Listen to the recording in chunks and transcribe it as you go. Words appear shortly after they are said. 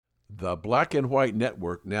The Black and White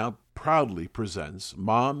Network now proudly presents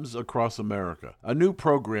Moms Across America, a new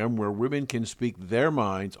program where women can speak their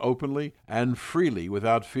minds openly and freely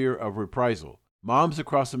without fear of reprisal. Moms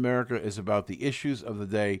Across America is about the issues of the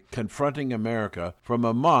day confronting America from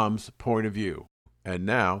a mom's point of view. And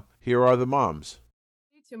now, here are the moms.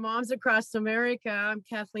 To Moms Across America, I'm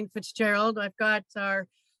Kathleen Fitzgerald. I've got our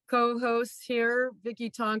co-hosts here, Vicki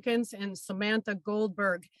Tompkins and Samantha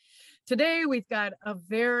Goldberg. Today, we've got a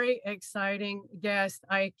very exciting guest.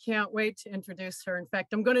 I can't wait to introduce her. In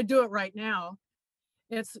fact, I'm going to do it right now.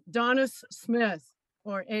 It's Donice Smith,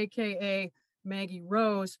 or AKA Maggie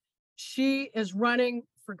Rose. She is running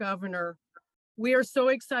for governor. We are so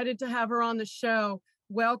excited to have her on the show.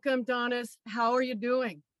 Welcome, Donice. How are you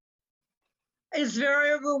doing? It's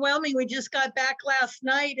very overwhelming. We just got back last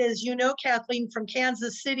night, as you know, Kathleen, from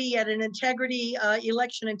Kansas City at an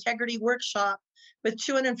election integrity workshop with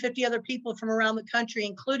 250 other people from around the country,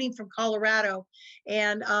 including from Colorado.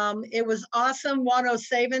 And it was awesome. Juan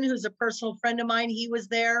O'Savin, who's a personal friend of mine, he was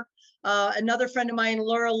there. Another friend of mine,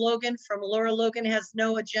 Laura Logan from Laura Logan Has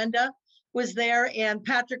No Agenda, was there. And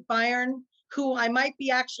Patrick Byron, who I might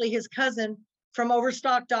be actually his cousin from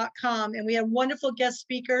Overstock.com. And we had wonderful guest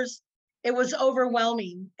speakers. It was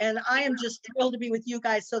overwhelming. And I am just thrilled to be with you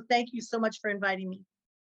guys. So thank you so much for inviting me.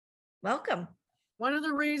 Welcome. One of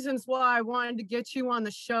the reasons why I wanted to get you on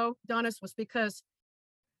the show, Donice, was because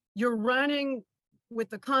you're running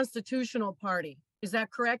with the Constitutional Party. Is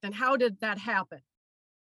that correct? And how did that happen?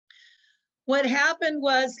 What happened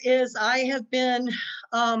is I have been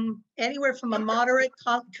anywhere from a moderate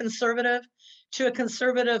conservative to a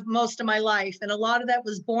conservative most of my life. And a lot of that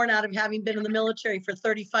was born out of having been in the military for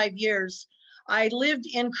 35 years. I lived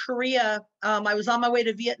in Korea. I was on my way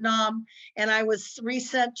to Vietnam and I was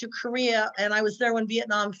resent to Korea, and I was there when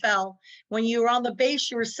Vietnam fell. When you were on the base,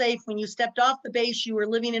 you were safe. When you stepped off the base, you were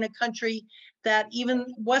living in a country that, even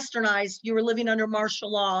westernized, you were living under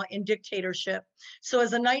martial law and dictatorship. So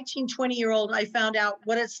as a 19, 20-year-old, I found out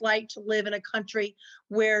what it's like to live in a country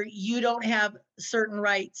where you don't have certain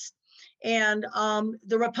rights. And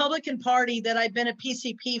the Republican Party that I've been a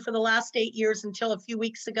PCP for the last 8 years until a few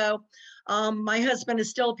weeks ago, my husband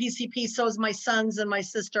is still a PCP, so is my sons and my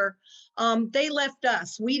sister. They left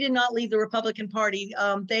us. We did not leave the Republican Party.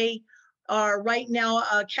 They are right now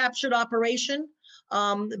a captured operation.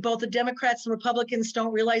 Both the Democrats and Republicans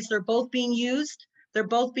don't realize they're both being used. They're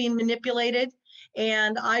both being manipulated.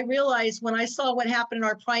 And I realized when I saw what happened in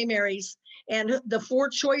our primaries and the 4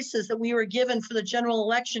 choices that we were given for the general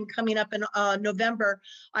election coming up in November,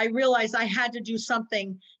 I realized I had to do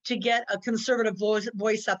something to get a conservative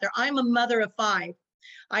voice out there. I'm a mother of 5.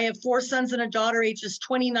 I have 4 sons and a daughter, ages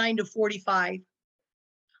 29 to 45.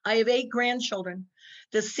 I have 8 grandchildren.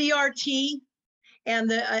 The CRT and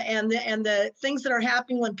the things that are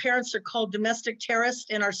happening when parents are called domestic terrorists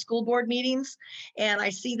in our school board meetings, and I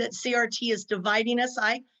see that CRT is dividing us.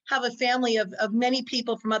 I have a family of many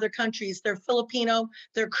people from other countries. They're Filipino,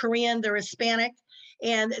 they're Korean, they're Hispanic,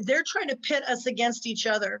 and they're trying to pit us against each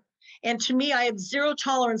other. And to me, I have zero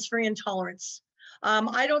tolerance for intolerance.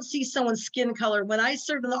 I don't see someone's skin color. When I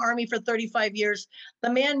served in the Army for 35 years,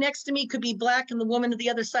 the man next to me could be black and the woman to the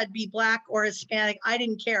other side be black or Hispanic. I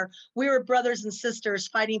didn't care. We were brothers and sisters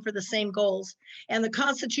fighting for the same goals. And the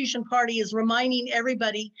Constitution Party is reminding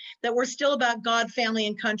everybody that we're still about God, family,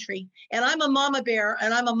 and country. And I'm a mama bear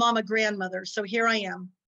and I'm a mama grandmother. So here I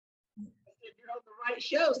am. You're on the right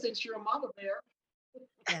show since you're a mama bear.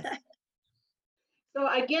 Yes. So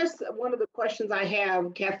I guess one of the questions I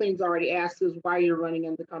have, Kathleen's already asked, is why you're running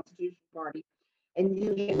in the Constitution Party. And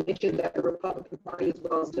you mentioned that the Republican Party as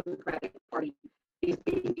well as the Democratic Party is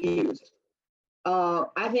being used.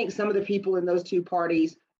 I think some of the people in those 2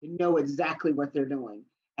 parties know exactly what they're doing.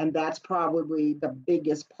 And that's probably the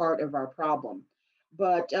biggest part of our problem.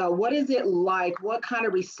 But what is it like? What kind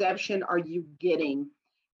of reception are you getting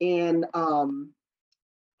in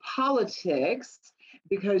politics?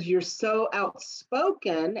 Because you're so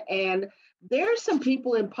outspoken, and there's some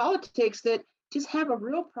people in politics that just have a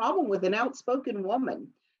real problem with an outspoken woman.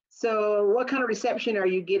 So what kind of reception are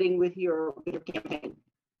you getting with your campaign?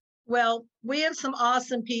 Well, we have some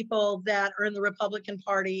awesome people that are in the Republican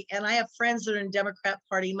Party, and I have friends that are in the Democrat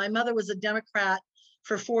Party. My mother was a Democrat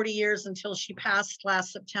for 40 years until she passed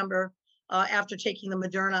last September after taking the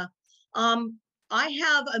Moderna. I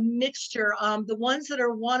have a mixture. The ones that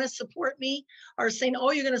want to support me are saying,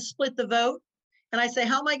 oh, you're going to split the vote. And I say,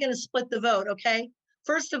 how am I going to split the vote? Okay.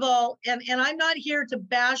 First of all, and I'm not here to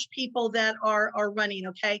bash people that are running.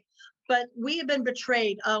 Okay. But we have been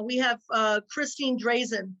betrayed. We have Christine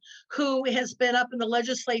Drazen, who has been up in the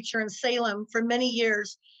legislature in Salem for many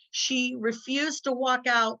years. She refused to walk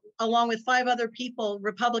out, along with 5 other people.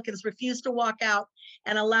 Republicans refused to walk out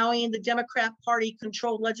and allowing the Democrat Party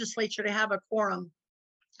controlled legislature to have a quorum.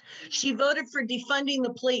 She voted for defunding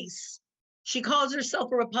the police. She calls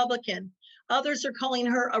herself a Republican. Others are calling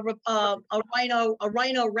her a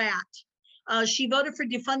rhino rat. She voted for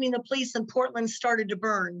defunding the police, and Portland started to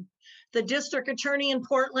burn. The district attorney in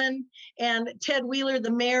Portland and Ted Wheeler,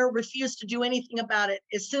 the mayor, refused to do anything about it.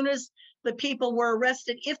 As soon as the people were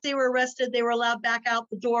arrested, if they were arrested, they were allowed back out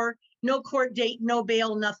the door. No court date, no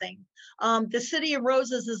bail, nothing. The city of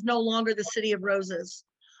Roses is no longer the city of Roses.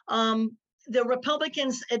 The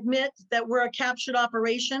Republicans admit that we're a captured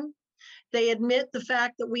operation. They admit the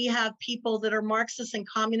fact that we have people that are Marxists and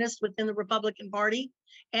communists within the Republican Party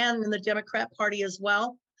and in the Democrat Party as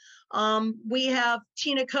well. We have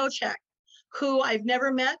Tina Kochek, who I've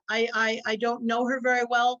never met. I don't know her very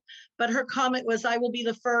well, but her comment was, I will be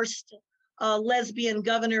the first lesbian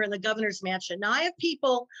governor in the governor's mansion. Now, I have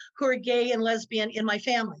people who are gay and lesbian in my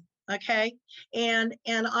family, okay? And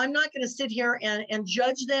I'm not going to sit here and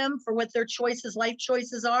judge them for what their choices, life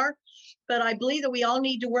choices are, but I believe that we all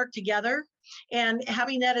need to work together. And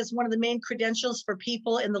having that as one of the main credentials for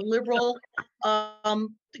people in the liberal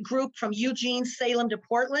group from Eugene, Salem to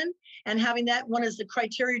Portland, and having that one as the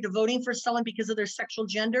criteria to voting for someone because of their sexual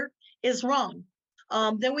gender is wrong.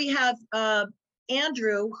 Then we have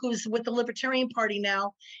Andrew, who's with the Libertarian Party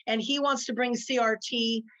now, and he wants to bring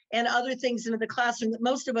CRT and other things into the classroom that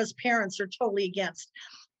most of us parents are totally against.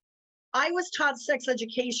 I was taught sex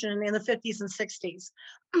education in the 50s and 60s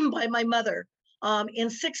by my mother. In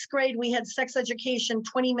 6th grade, we had sex education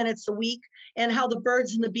 20 minutes a week, and how the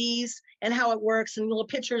birds and the bees and how it works, and little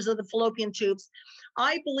pictures of the fallopian tubes.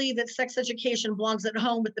 I believe that sex education belongs at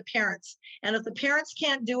home with the parents. And if the parents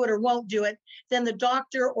can't do it or won't do it, then the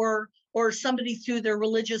doctor or somebody through their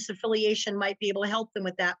religious affiliation might be able to help them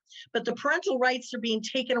with that. But the parental rights are being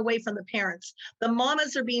taken away from the parents. The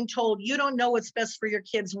mamas are being told, you don't know what's best for your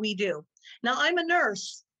kids, we do. Now, I'm a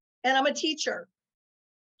nurse and I'm a teacher.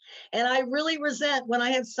 And I really resent when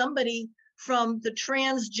I have somebody from the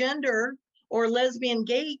transgender or lesbian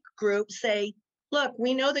gay group say, look,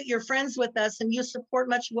 we know that you're friends with us and you support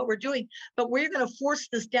much of what we're doing, but we're going to force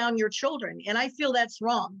this down your children. And I feel that's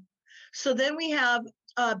wrong. So then we have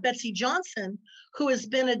Betsy Johnson, who has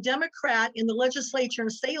been a Democrat in the legislature in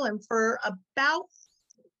Salem for about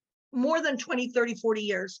more than 20, 30, 40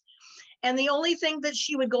 years. And the only thing that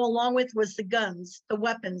she would go along with was the guns, the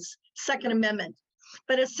weapons, Second Amendment.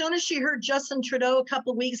 But as soon as she heard Justin Trudeau a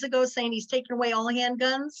couple of weeks ago saying he's taking away all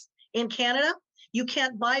handguns in Canada, you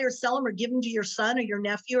can't buy or sell them or give them to your son or your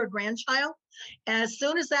nephew or grandchild. And as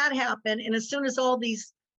soon as that happened, and as soon as all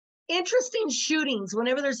these interesting shootings,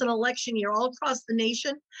 whenever there's an election year all across the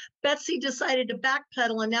nation, Betsy decided to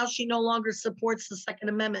backpedal, and now she no longer supports the Second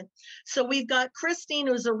Amendment. So we've got Christine,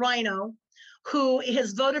 who's a rhino, who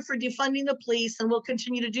has voted for defunding the police and will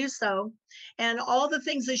continue to do so. And all the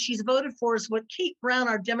things that she's voted for is what Kate Brown,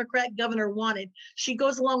 our Democrat governor, wanted. She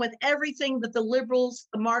goes along with everything that the liberals,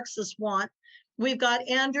 the Marxists want. We've got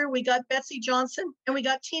Andrew, we got Betsy Johnson, and we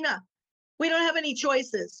got Tina. We don't have any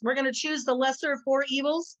choices. We're going to choose the lesser of 4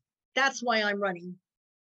 evils. That's why I'm running.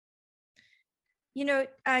 You know,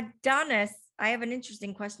 Donice, I have an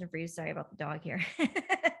interesting question for you. Sorry about the dog here.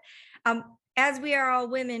 As we are all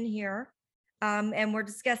women here, and we're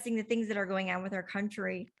discussing the things that are going on with our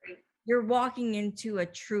country, you're walking into a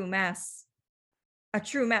true mess. A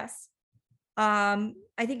true mess. I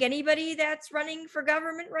think anybody that's running for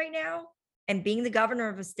government right now and being the governor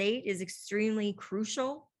of a state is extremely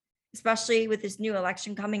crucial, especially with this new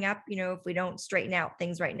election coming up. You know, if we don't straighten out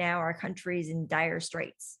things right now, our country's in dire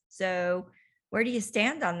straits. So where do you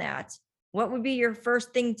stand on that? What would be your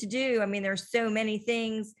first thing to do? I mean, there's so many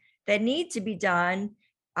things that need to be done,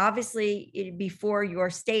 obviously before your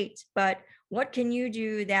state, but what can you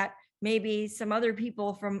do that maybe some other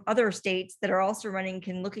people from other states that are also running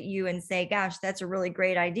can look at you and say, gosh, that's a really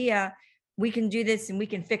great idea. We can do this and we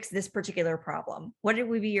can fix this particular problem. What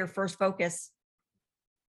would be your first focus?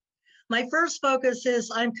 My first focus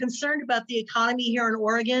is I'm concerned about the economy here in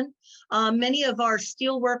Oregon. Many of our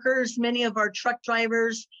steel workers, many of our truck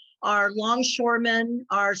drivers, our longshoremen,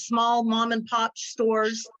 our small mom and pop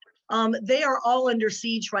stores, they are all under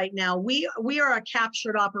siege right now. We are a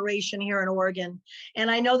captured operation here in Oregon. And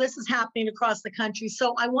I know this is happening across the country.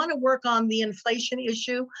 So I want to work on the inflation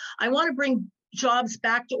issue. I want to bring jobs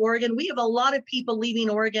back to Oregon. We have a lot of people leaving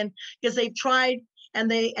Oregon because they've tried and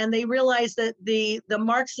they realize that the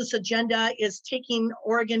Marxist agenda is taking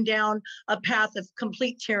Oregon down a path of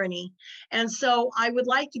complete tyranny. And so I would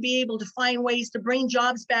like to be able to find ways to bring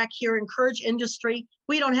jobs back here, encourage industry,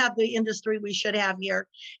 We don't have the industry we should have here,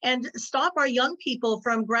 and stop our young people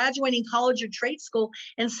from graduating college or trade school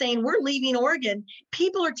and saying, we're leaving Oregon.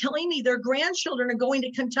 People are telling me their grandchildren are going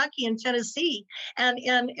to Kentucky and Tennessee, and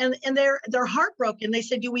they're heartbroken. They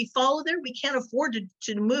said, do we follow there? We can't afford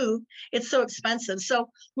to move. It's so expensive. So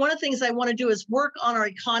one of the things I want to do is work on our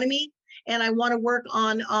economy. And I want to work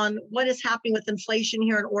on what is happening with inflation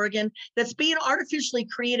here in Oregon that's being artificially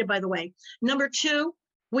created, by the way. Number two,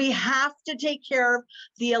 we have to take care of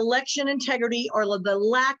the election integrity, or the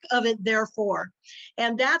lack of it, therefore.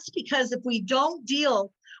 And that's because if we don't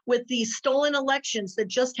deal with these stolen elections that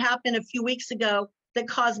just happened a few weeks ago that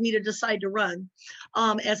caused me to decide to run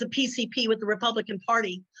as a PCP with the Republican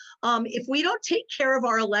Party, if we don't take care of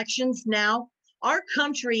our elections now, our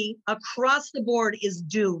country across the board is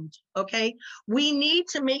doomed, okay? We need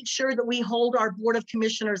to make sure that we hold our Board of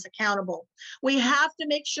Commissioners accountable. We have to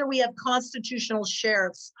make sure we have constitutional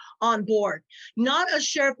sheriffs on board, not a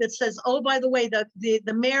sheriff that says, oh, by the way,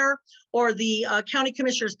 the mayor or the county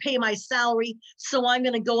commissioners pay my salary, so I'm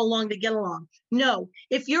gonna go along to get along. No,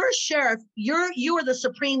 if you're a sheriff, you are the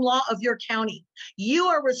supreme law of your county. You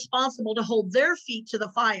are responsible to hold their feet to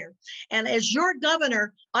the fire. And as your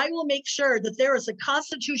governor, I will make sure that there is a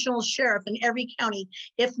constitutional sheriff in every county.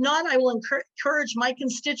 If not, I will encourage my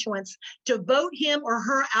constituents to vote him or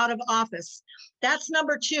her out of office. That's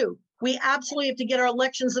number two. We absolutely have to get our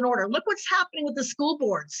elections in order. Look what's happening with the school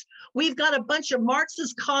boards. We've got a bunch of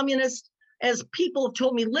Marxist communists, as people have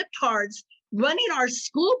told me, libtards, running our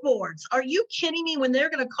school boards. Are you kidding me, when they're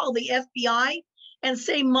going to call the FBI and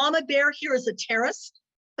say Mama Bear here is a terrorist,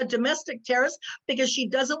 a domestic terrorist, because she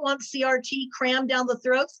doesn't want CRT crammed down the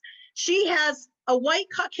throats? She has a white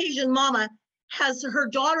Caucasian mama, has her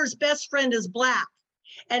daughter's best friend is black.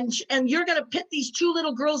 And you're going to pit these two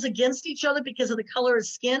little girls against each other because of the color of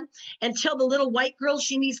skin, and tell the little white girl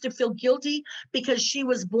she needs to feel guilty because she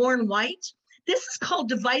was born white? This is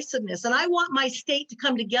called divisiveness. And I want my state to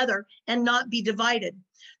come together and not be divided.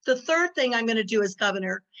 The third thing I'm going to do as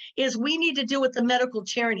governor is we need to deal with the medical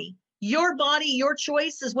tyranny. Your body, your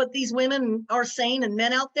choice is what these women are saying, and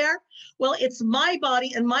men out there. Well, it's my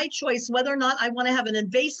body and my choice whether or not I want to have an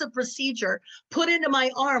invasive procedure put into my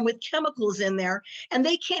arm with chemicals in there, and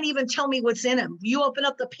they can't even tell me what's in them. You open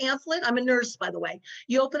up the pamphlet, I'm a nurse, by the way.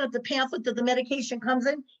 You open up the pamphlet that the medication comes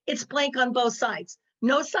in, it's blank on both sides.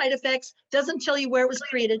 No side effects, doesn't tell you where it was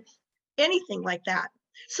created, anything like that.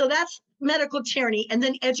 So that's medical tyranny. And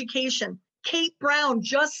then education. Kate Brown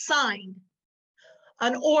just signed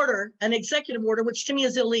an order, an executive order, which to me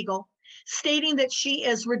is illegal, stating that she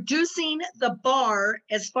is reducing the bar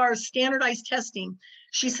as far as standardized testing.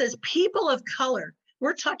 She says people of color,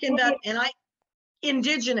 we're talking about,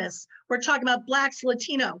 indigenous, we're talking about blacks,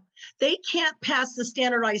 Latino, they can't pass the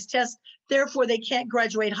standardized test, therefore they can't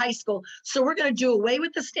graduate high school. So we're going to do away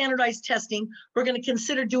with the standardized testing. We're going to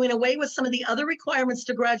consider doing away with some of the other requirements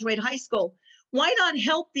to graduate high school. Why not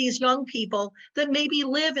help these young people that maybe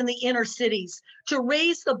live in the inner cities to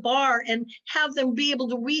raise the bar and have them be able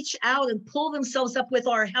to reach out and pull themselves up with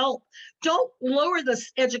our help? Don't lower the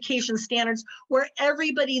education standards where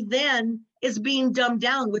everybody then is being dumbed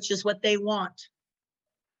down, which is what they want.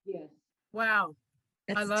 Yes. Wow.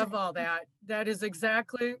 I That's love all that. That is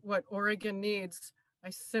exactly what Oregon needs. I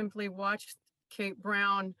simply watched Kate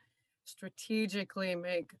Brown strategically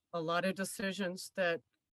make a lot of decisions that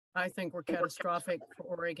I think were catastrophic for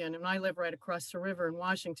Oregon. And I live right across the river in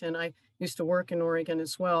Washington. I used to work in Oregon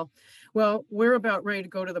as well. Well, we're about ready to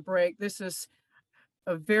go to the break. This is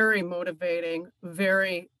a very motivating,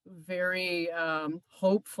 very, very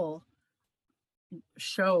hopeful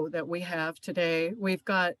show that we have today. We've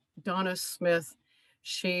got Donice Smith.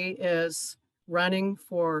 She is running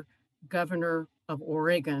for governor of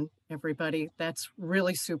Oregon, everybody. That's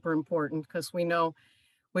really super important because we know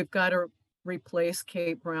we've got to replace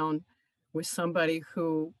Kate Brown with somebody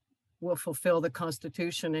who will fulfill the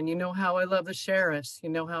Constitution. And you know how I love the sheriffs. You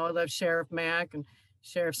know how I love Sheriff Mack and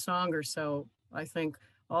Sheriff Songer. So I think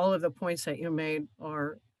all of the points that you made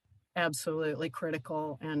are absolutely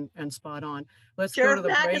critical and spot on. Let's Sheriff go to the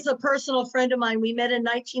Mack break. is a personal friend of mine. We met in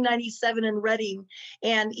 1997 in Reading,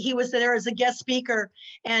 and he was there as a guest speaker.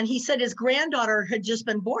 And he said his granddaughter had just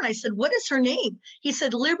been born. I said, "What is her name?" He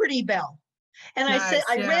said, "Liberty Bell." And I said,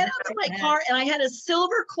 I ran out to my car and I had a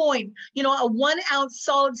silver coin, you know, a 1 ounce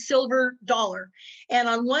solid silver dollar. And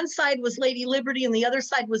on one side was Lady Liberty and the other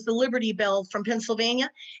side was the Liberty Bell from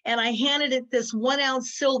Pennsylvania. And I handed it this 1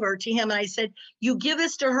 ounce silver to him. And I said, you give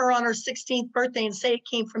this to her on her 16th birthday and say it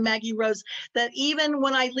came from Maggie Rose, that even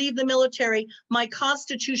when I leave the military, my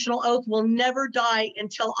constitutional oath will never die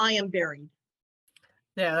until I am buried.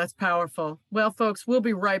 Yeah, that's powerful. Well, folks, we'll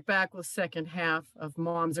be right back with second half of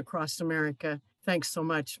Moms Across America. Thanks so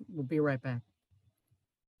much. We'll be right back.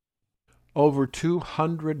 Over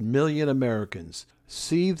 200 million Americans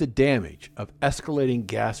see the damage of escalating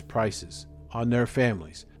gas prices on their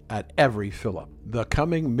families at every fill-up. The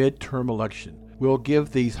coming midterm election will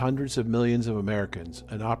give these hundreds of millions of Americans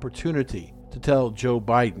an opportunity to tell Joe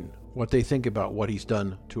Biden what they think about what he's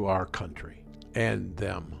done to our country and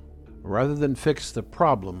them. Rather than fix the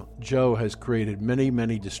problem, Joe has created many,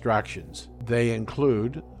 many distractions. They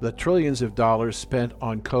include the trillions of dollars spent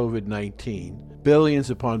on COVID-19, billions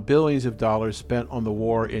upon billions of dollars spent on the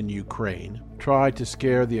war in Ukraine, tried to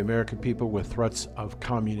scare the American people with threats of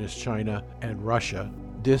communist China and Russia,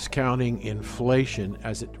 discounting inflation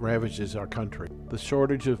as it ravages our country, the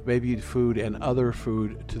shortage of baby food and other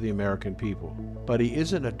food to the American people. But he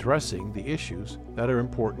isn't addressing the issues that are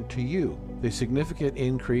important to you. The significant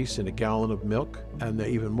increase in a gallon of milk and the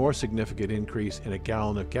even more significant increase in a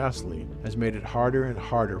gallon of gasoline has made it harder and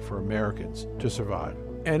harder for Americans to survive.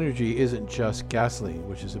 Energy isn't just gasoline,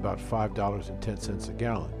 which is about $5.10 a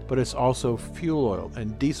gallon, but it's also fuel oil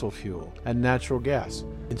and diesel fuel and natural gas.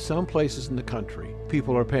 In some places in the country,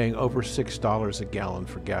 people are paying over $6 a gallon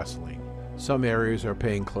for gasoline. Some areas are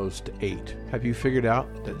paying close to $8. Have you figured out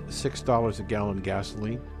that $6 a gallon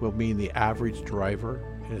gasoline will mean the average driver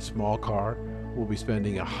in a small car will be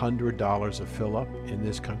spending $100 a fill-up in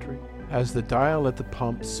this country? As the dial at the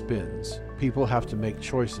pump spins, people have to make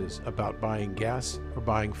choices about buying gas or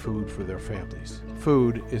buying food for their families.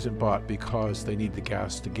 Food isn't bought because they need the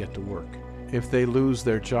gas to get to work. If they lose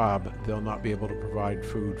their job, they'll not be able to provide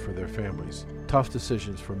food for their families. Tough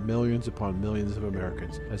decisions for millions upon millions of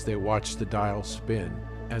Americans as they watch the dial spin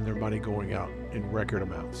and their money going out in record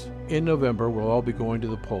amounts. In November, we'll all be going to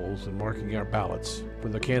the polls and marking our ballots for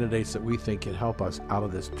the candidates that we think can help us out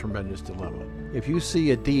of this tremendous dilemma. If you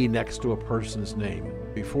see a D next to a person's name,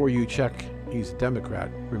 before you check he's a Democrat,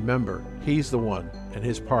 remember he's the one and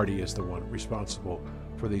his party is the one responsible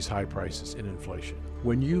for these high prices and inflation.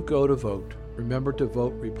 When you go to vote, remember to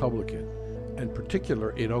vote Republican, and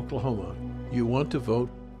particular in Oklahoma, you want to vote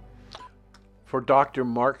for Dr.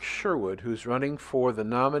 Mark Sherwood, who's running for the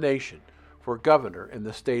nomination for governor in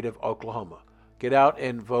the state of Oklahoma. Get out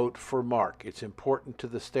and vote for Mark. It's important to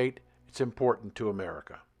the state. It's important to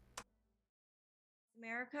America.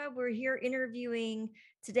 We're here interviewing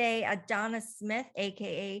today Donice Smith,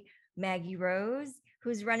 aka Maggie Rose,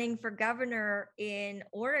 who's running for governor in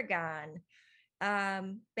Oregon.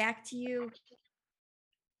 Back to you.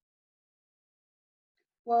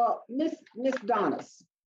 Well, Miss Donice.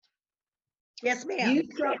 Yes, ma'am. You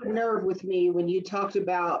struck a nerve with me when you talked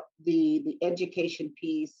about the education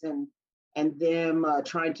piece and them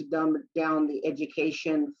trying to dumb down the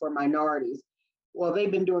education for minorities. Well,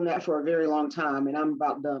 they've been doing that for a very long time, and I'm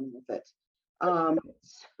about done with it.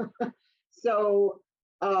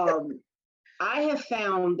 I have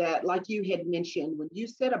found that, like you had mentioned, when you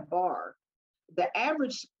set a bar, the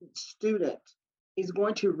average student is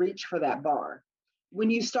going to reach for that bar. When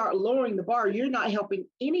you start lowering the bar, you're not helping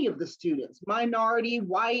any of the students, minority,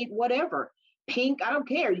 white, whatever, pink, I don't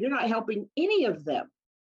care. You're not helping any of them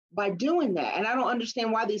by doing that. And I don't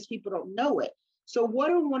understand why these people don't know it. So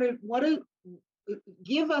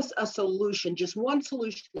give us a solution, just one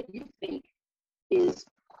solution that you think is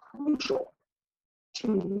crucial to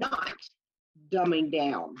not dumbing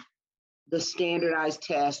down the standardized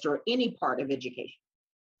test or any part of education.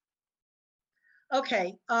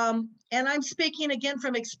 Okay, and I'm speaking again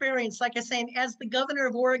from experience. Like I say, as the governor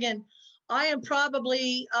of Oregon, I am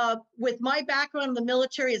probably, with my background in the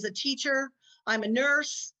military as a teacher, I'm a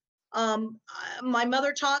nurse. My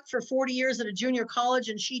mother taught for 40 years at a junior college,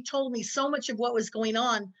 and she told me so much of what was going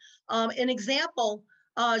on. An example,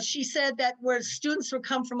 she said that where students would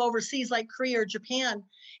come from overseas like Korea or Japan,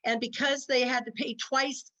 and because they had to pay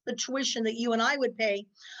twice the tuition that you and I would pay,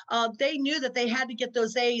 they knew that they had to get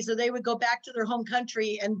those A's or they would go back to their home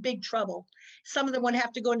country in big trouble. Some of them would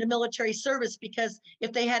have to go into military service because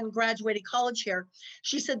if they hadn't graduated college here.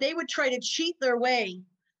 She said they would try to cheat their way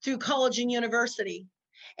through college and university,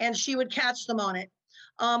 and she would catch them on it.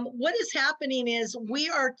 What is happening is we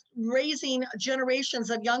are raising generations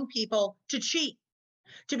of young people to cheat,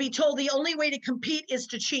 to be told the only way to compete is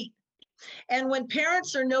to cheat. And when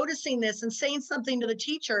parents are noticing this and saying something to the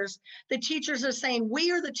teachers are saying,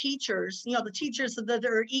 we are the teachers, the teachers of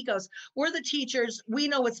their egos. We're the teachers. We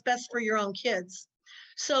know what's best for your own kids.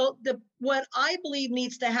 So what I believe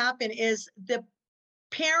needs to happen is the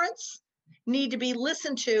parents need to be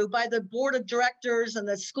listened to by the board of directors and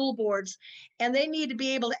the school boards, and they need to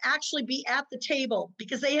be able to actually be at the table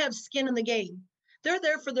because they have skin in the game. They're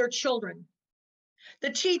there for their children. The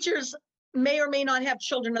teachers may or may not have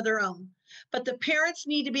children of their own, but the parents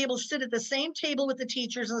need to be able to sit at the same table with the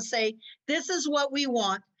teachers and say, this is what we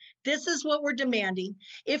want. This is what we're demanding.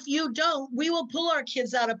 If you don't, we will pull our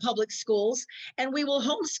kids out of public schools and we will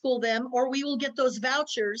homeschool them, or we will get those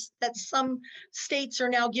vouchers that some states are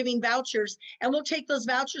now giving vouchers, and we'll take those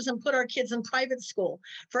vouchers and put our kids in private school.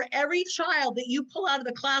 For every child that you pull out of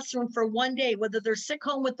the classroom for one day, whether they're sick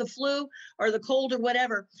home with the flu or the cold or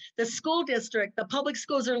whatever, the school district, the public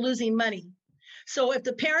schools are losing money. So if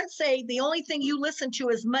the parents say the only thing you listen to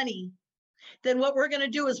is money, then what we're going to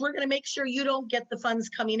do is we're going to make sure you don't get the funds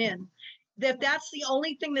coming in. If that's the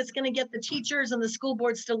only thing that's going to get the teachers and the school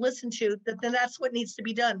boards to listen to, then that's what needs to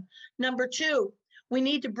be done. Number two, we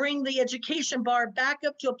need to bring the education bar back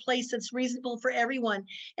up to a place that's reasonable for everyone.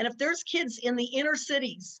 And if there's kids in the inner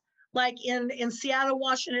cities, like in Seattle,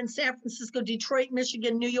 Washington, San Francisco, Detroit,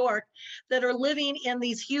 Michigan, New York, that are living in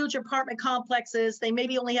these huge apartment complexes, they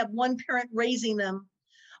maybe only have one parent raising them.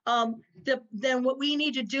 Then what we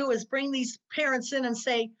need to do is bring these parents in and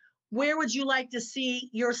say, where would you like to see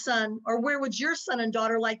your son, or where would your son and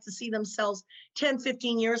daughter like to see themselves 10,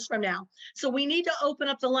 15 years from now? So we need to open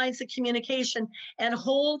up the lines of communication and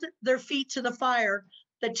hold their feet to the fire,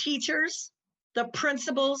 the teachers, the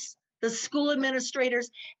principals, the school administrators,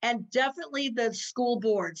 and definitely the school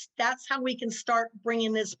boards. That's how we can start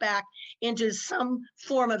bringing this back into some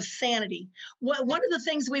form of sanity. One of the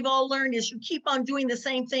things we've all learned is you keep on doing the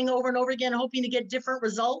same thing over and over again, hoping to get different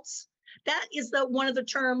results. That is one of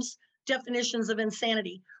the definitions of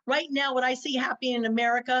insanity. Right now, what I see happening in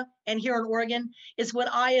America and here in Oregon is what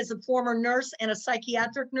I, as a former nurse and a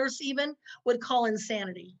psychiatric nurse even, would call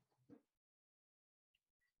insanity.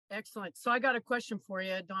 Excellent. So I got a question for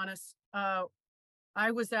you, Donice.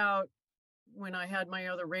 I was out when I had my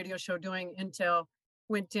other radio show doing Intel,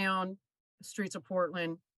 went down the streets of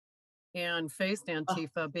Portland and faced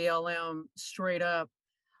Antifa, BLM straight up.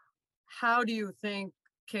 How do you think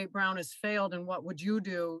Kate Brown has failed, and what would you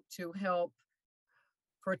do to help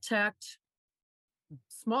protect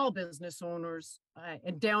small business owners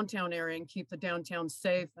in downtown area and keep the downtown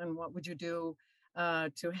safe? And what would you do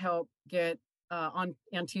to help get on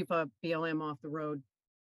Antifa BLM off the road,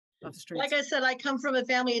 off the streets? Like I said, I come from a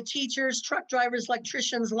family of teachers, truck drivers,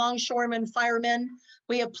 electricians, longshoremen, firemen.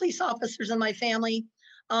 We have police officers in my family.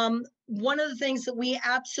 One of the things that we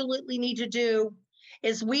absolutely need to do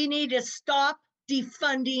is we need to stop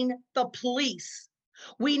defunding the police.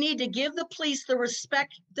 We need to give the police the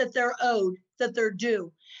respect that they're owed, that they're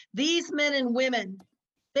due. These men and women,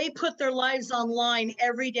 they put their lives on line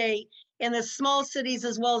every day in the small cities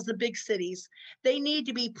as well as the big cities. They need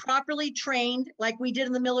to be properly trained like we did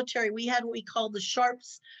in the military. We had what we called the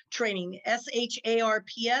SHARPS training,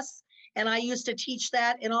 SHARPS. And I used to teach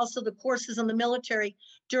that, and also the courses in the military.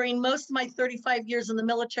 During most of my 35 years in the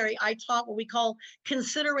military, I taught what we call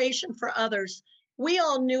consideration for others. We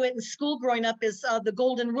all knew it in school growing up as the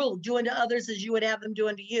golden rule, do unto others as you would have them do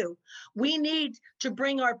unto you. We need to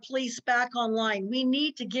bring our police back online. We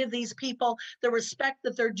need to give these people the respect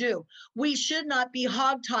that they're due. We should not be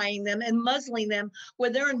hog-tying them and muzzling them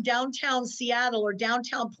when they're in downtown Seattle or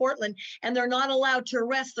downtown Portland and they're not allowed to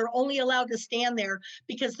arrest. They're only allowed to stand there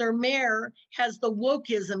because their mayor has the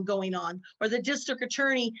wokeism going on, or the district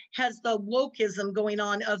attorney has the wokeism going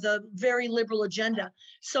on of the very liberal agenda.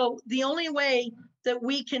 So the only way that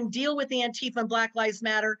we can deal with the Antifa and Black Lives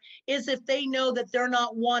Matter is if they know that they're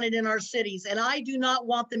not wanted in our cities. And I do not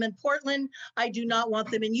want them in Portland. I do not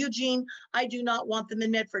want them in Eugene. I do not want them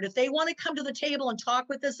in Medford. If they want to come to the table and talk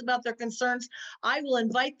with us about their concerns, I will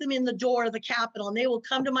invite them in the door of the Capitol, and they will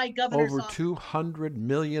come to my governor's office. Over 200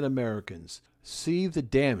 million Americans see the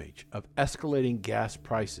damage of escalating gas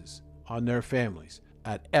prices on their families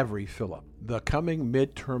at every fill-up. The coming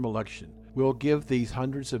midterm election will give these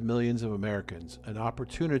hundreds of millions of Americans an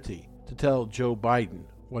opportunity to tell Joe Biden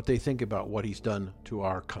what they think about what he's done to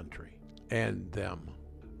our country and them.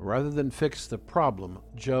 Rather than fix the problem,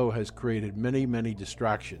 Joe has created many, many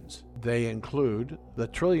distractions. They include the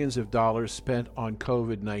trillions of dollars spent on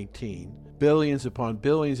COVID-19, billions upon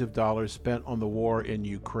billions of dollars spent on the war in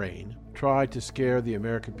Ukraine, tried to scare the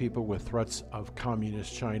American people with threats of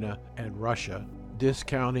communist China and Russia,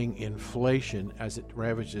 discounting inflation as it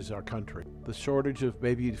ravages our country, the shortage of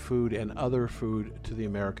baby food and other food to the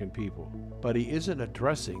American people. But he isn't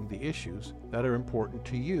addressing the issues that are important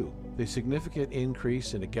to you. The significant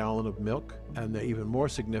increase in a gallon of milk and the even more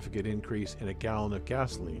significant increase in a gallon of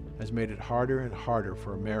gasoline has made it harder and harder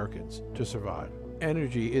for Americans to survive.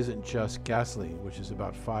 Energy isn't just gasoline, which is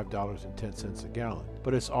about $5.10 a gallon,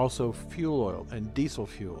 but it's also fuel oil and diesel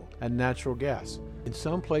fuel and natural gas. In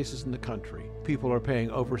some places in the country, people are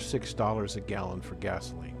paying over $6 a gallon for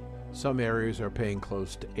gasoline. Some areas are paying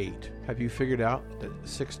close to $8. Have you figured out that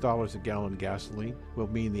 $6 a gallon gasoline will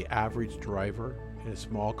mean the average driver in a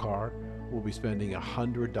small car will be spending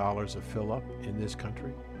 $100 a fill-up in this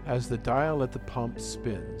country? As the dial at the pump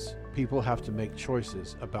spins, people have to make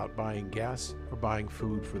choices about buying gas or buying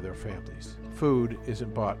food for their families. Food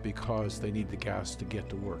isn't bought because they need the gas to get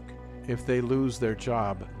to work. If they lose their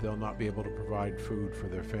job, they'll not be able to provide food for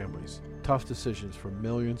their families. Tough decisions for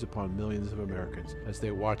millions upon millions of Americans as they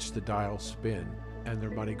watch the dial spin and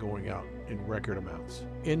their money going out in record amounts.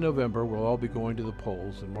 In November, we'll all be going to the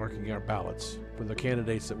polls and marking our ballots for the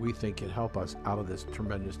candidates that we think can help us out of this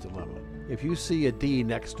tremendous dilemma. If you see a D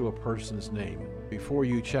next to a person's name, before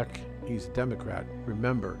you check he's a Democrat,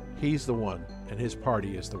 remember he's the one and his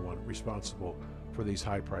party is the one responsible for these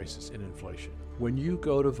high prices and inflation. When you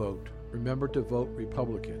go to vote, remember to vote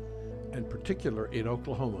Republican. In particular, in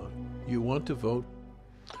Oklahoma, you want to vote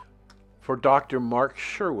for Dr. Mark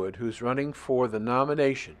Sherwood, who's running for the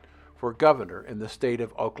nomination for governor in the state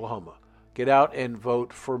of Oklahoma. Get out and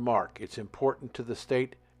vote for Mark. It's important to the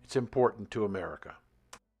state. It's important to America.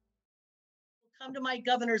 Come to my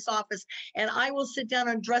governor's office and I will sit down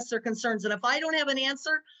and address their concerns. And if I don't have an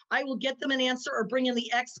answer, I will get them an answer or bring in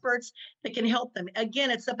the experts that can help them.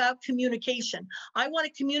 Again, it's about communication. I want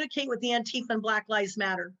to communicate with the Antifa and Black Lives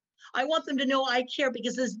Matter. I want them to know I care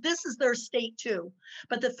because this is their state too.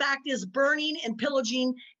 But the fact is, burning and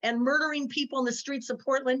pillaging and murdering people in the streets of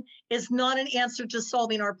Portland is not an answer to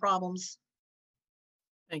solving our problems.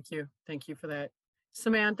 Thank you. Thank you for that.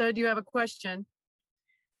 Samantha, do you have a question?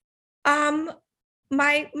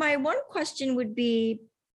 My one question would be,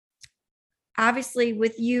 obviously,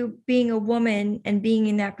 with you being a woman and being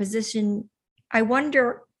in that position, I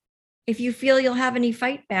wonder if you feel you'll have any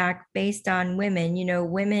fight back based on women. You know,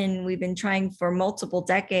 women, we've been trying for multiple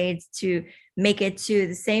decades to make it to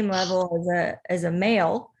the same level as a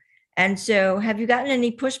male. And so have you gotten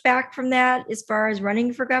any pushback from that as far as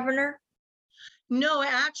running for governor? No,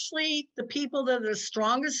 actually, the people that are the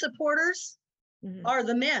strongest supporters are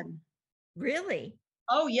the men. Really?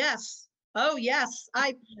 Oh, yes. Oh, yes.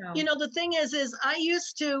 You know, the thing is I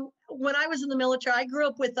used to, when I was in the military, I grew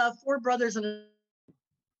up with 4 brothers and a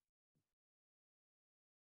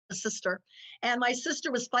sister. And my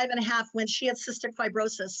sister was 5.5 when she had cystic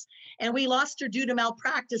fibrosis. And we lost her due to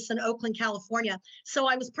malpractice in Oakland, California. So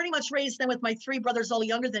I was pretty much raised then with my 3 brothers all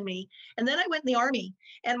younger than me. And then I went in the Army.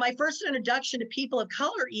 And my first introduction to people of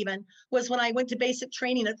color even was when I went to basic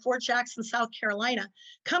training at Fort Jackson, South Carolina.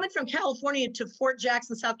 Coming from California to Fort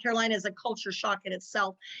Jackson, South Carolina is a culture shock in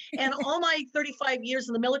itself. And all my 35 years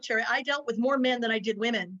in the military, I dealt with more men than I did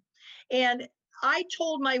women. And I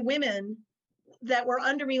told my women that were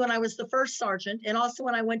under me when I was the first sergeant, and also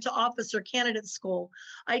when I went to officer candidate school,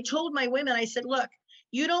 I told my women, I said, look,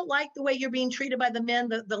 you don't like the way you're being treated by the men,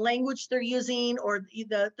 the language they're using or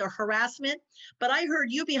the harassment, but I heard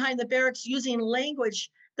you behind the barracks using language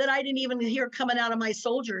that I didn't even hear coming out of my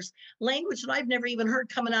soldiers, language that I've never even heard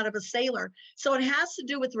coming out of a sailor. So it has to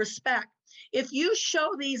do with respect. If you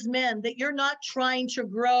show these men that you're not trying to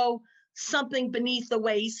grow something beneath the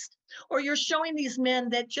waist, or you're showing these men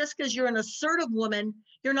that just because you're an assertive woman,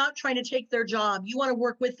 you're not trying to take their job. You want to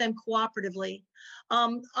work with them cooperatively.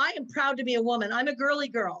 I am proud to be a woman. I'm a girly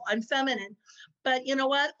girl. I'm feminine. But you know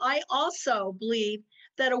what? I also believe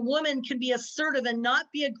that a woman can be assertive and not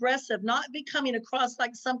be aggressive, not be coming across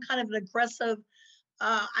like some kind of an aggressive,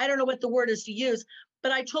 I don't know what the word is to use,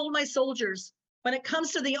 but I told my soldiers, when it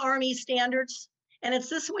comes to the Army standards, and it's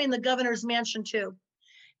this way in the governor's mansion too,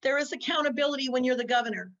 there is accountability when you're the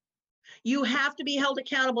governor. You have to be held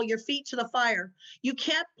accountable, your feet to the fire. You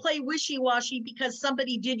can't play wishy-washy because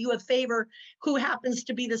somebody did you a favor who happens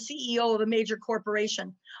to be the CEO of a major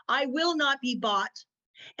corporation. I will not be bought.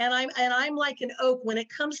 And I'm like an oak when it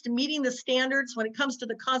comes to meeting the standards, when it comes to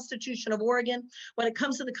the Constitution of Oregon, when it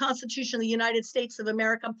comes to the Constitution of the United States of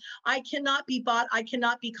America. I cannot be bought. I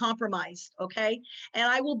cannot be compromised. Okay. And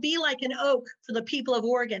I will be like an oak for the people of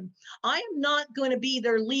Oregon. I am not going to be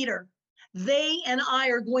their leader. They and I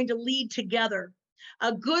are going to lead together.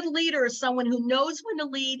 A good leader is someone who knows when to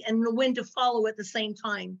lead and when to follow at the same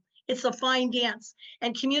time. It's a fine dance,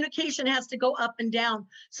 and communication has to go up and down.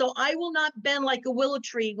 So I will not bend like a willow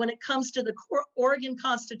tree when it comes to the Oregon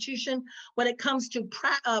Constitution, when it comes to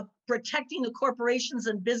protecting the corporations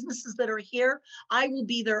and businesses that are here. I will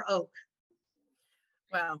be their oak.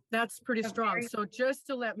 Wow, that's pretty strong. So just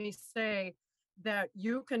to let me say that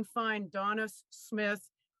you can find Donice Smith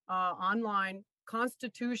online,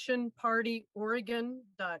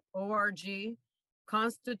 constitutionpartyoregon.org,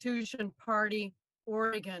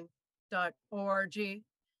 constitutionpartyoregon.org.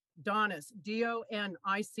 Donice,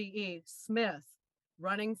 Donice Smith,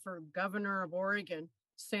 running for governor of Oregon.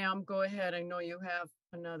 Sam, go ahead. I know you have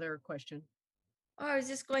another question. Oh, I was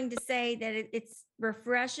just going to say that it's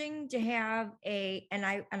refreshing to have and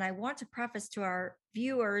I want to preface to our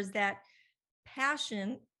viewers that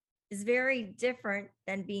passion is very different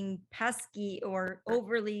than being pesky or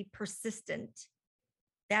overly persistent.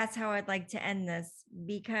 That's how I'd like to end this,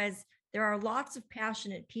 because there are lots of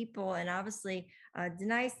passionate people, and obviously,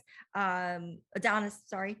 Donice,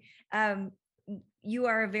 sorry, you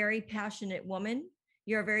are a very passionate woman.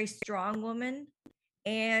 You're a very strong woman,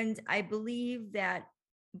 and I believe that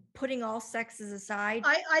putting all sexes aside,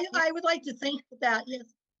 I would like to think that, yes.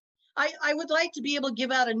 I would like to be able to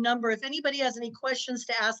give out a number. If anybody has any questions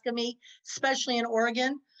to ask of me, especially in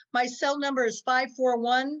Oregon, my cell number is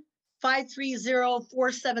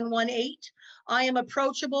 541-530-4718. I am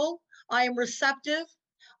approachable. I am receptive.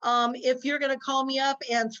 If you're going to call me up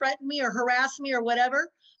and threaten me or harass me or whatever,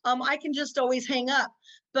 I can just always hang up.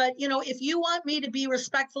 But, if you want me to be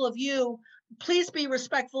respectful of you, please be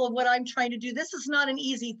respectful of what I'm trying to do. This is not an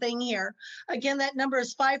easy thing here. Again, that number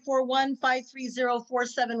is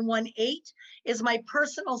 541-530-4718 is my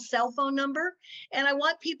personal cell phone number. And I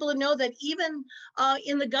want people to know that even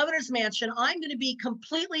in the governor's mansion, I'm going to be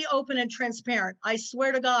completely open and transparent. I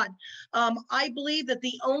swear to God. I believe that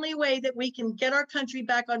the only way that we can get our country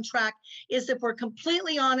back on track is if we're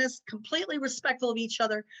completely honest, completely respectful of each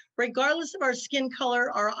other, regardless of our skin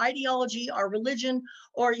color, our ideology, our religion,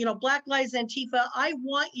 or, Black Lives Antifa. I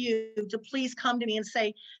want you to please come to me and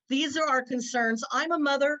say, these are our concerns. I'm a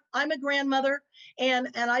mother, I'm a grandmother, and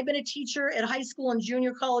I've been a teacher at high school and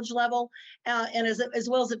junior college level, and as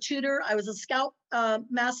well as a tutor. I was a scout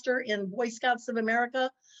master in Boy Scouts of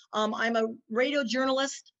America. I'm a radio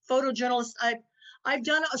journalist, photojournalist. I've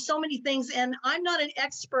done so many things, and I'm not an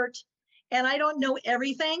expert, and I don't know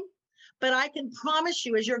everything, but I can promise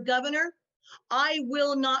you, as your governor, I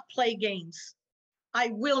will not play games. I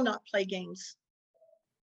will not play games.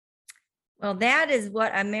 Well, that is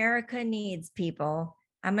what America needs, people.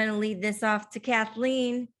 I'm going to lead this off to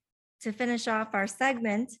Kathleen to finish off our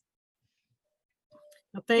segment.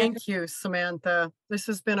 Well, thank you, Samantha. This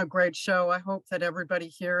has been a great show. I hope that everybody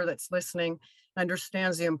here that's listening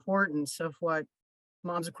understands the importance of what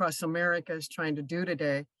Moms Across America is trying to do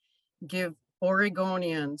today. Give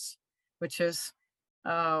Oregonians, which is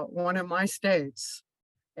one of my states,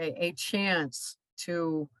 a chance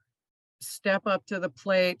to step up to the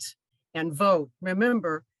plate and vote.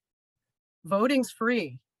 Remember, voting's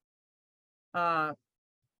free. I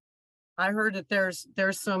heard that there's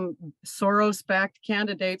some Soros-backed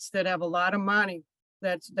candidates that have a lot of money,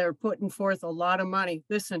 they're putting forth a lot of money.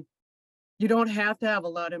 Listen, you don't have to have a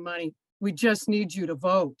lot of money. We just need you to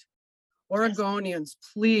vote. Oregonians,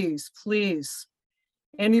 please, please.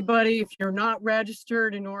 Anybody, if you're not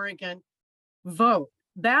registered in Oregon, vote.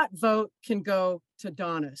 That vote can go to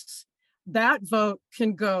Donice. That vote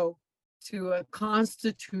can go to a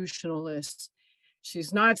constitutionalist.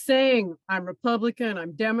 She's not saying I'm Republican,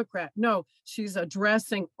 I'm Democrat. No, she's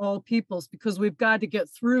addressing all peoples, because we've got to get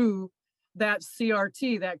through that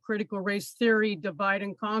CRT, that critical race theory, divide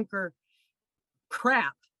and conquer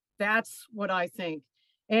crap. That's what I think.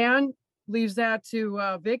 And leaves that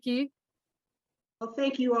to Vicki. Well,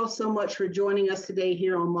 thank you all so much for joining us today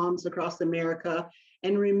here on Moms Across America.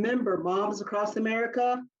 And remember, Moms Across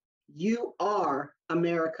America, you are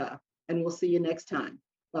America. And we'll see you next time.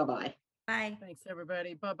 Bye-bye. Bye. Thanks,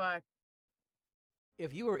 everybody. Bye-bye.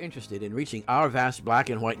 If you are interested in reaching our vast Black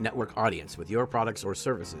and White Network audience with your products or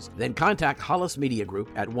services, then contact Hollis Media Group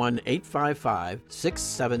at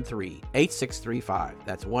 1-855-673-8635.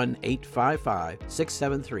 That's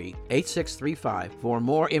 1-855-673-8635 for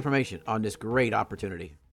more information on this great opportunity.